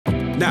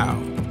Now,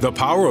 the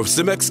power of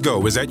Cemex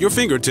Go is at your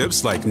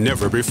fingertips like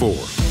never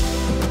before.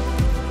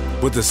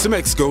 With the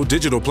Cemex Go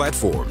digital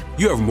platform,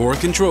 you have more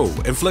control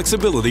and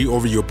flexibility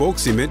over your bulk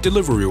cement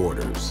delivery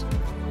orders.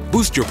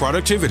 Boost your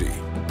productivity,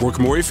 work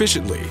more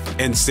efficiently,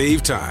 and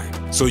save time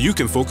so you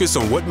can focus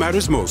on what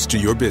matters most to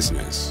your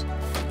business.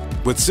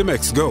 With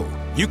Cemex Go,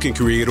 you can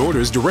create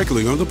orders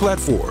directly on the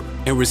platform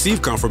and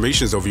receive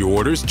confirmations of your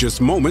orders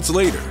just moments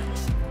later.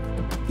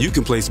 You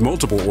can place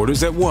multiple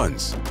orders at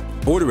once,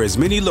 order as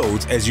many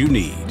loads as you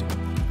need.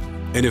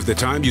 And if the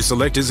time you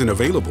select isn't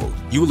available,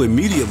 you will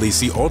immediately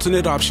see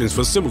alternate options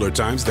for similar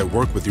times that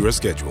work with your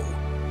schedule.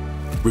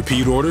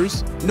 Repeat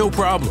orders? No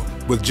problem.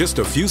 With just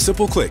a few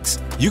simple clicks,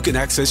 you can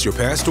access your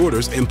past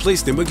orders and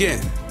place them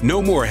again.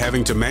 No more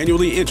having to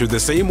manually enter the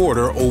same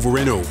order over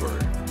and over.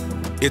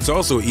 It's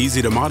also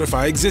easy to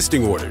modify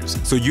existing orders,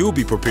 so you'll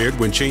be prepared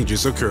when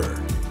changes occur.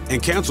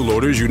 And cancel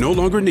orders you no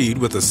longer need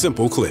with a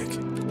simple click.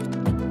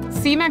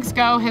 Cemex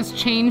Go has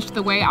changed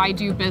the way I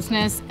do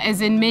business,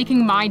 as in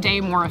making my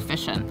day more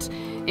efficient.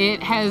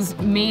 It has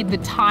made the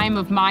time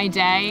of my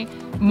day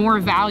more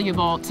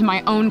valuable to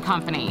my own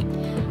company.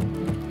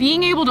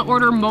 Being able to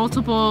order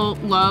multiple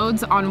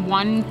loads on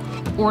one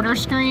order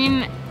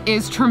screen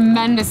is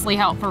tremendously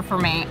helpful for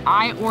me.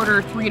 I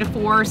order 3 to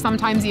 4,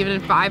 sometimes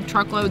even 5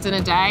 truckloads in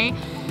a day.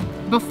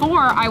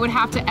 Before, I would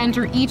have to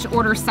enter each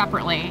order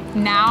separately.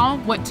 Now,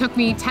 what took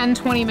me 10,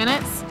 20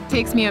 minutes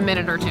takes me a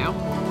minute or 2.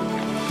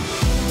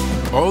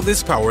 All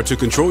this power to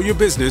control your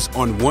business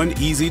on one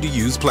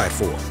easy-to-use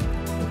platform.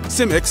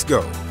 Cemex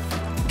Go.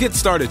 Get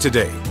started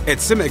today at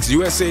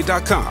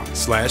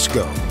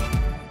CemexUSA.com/go.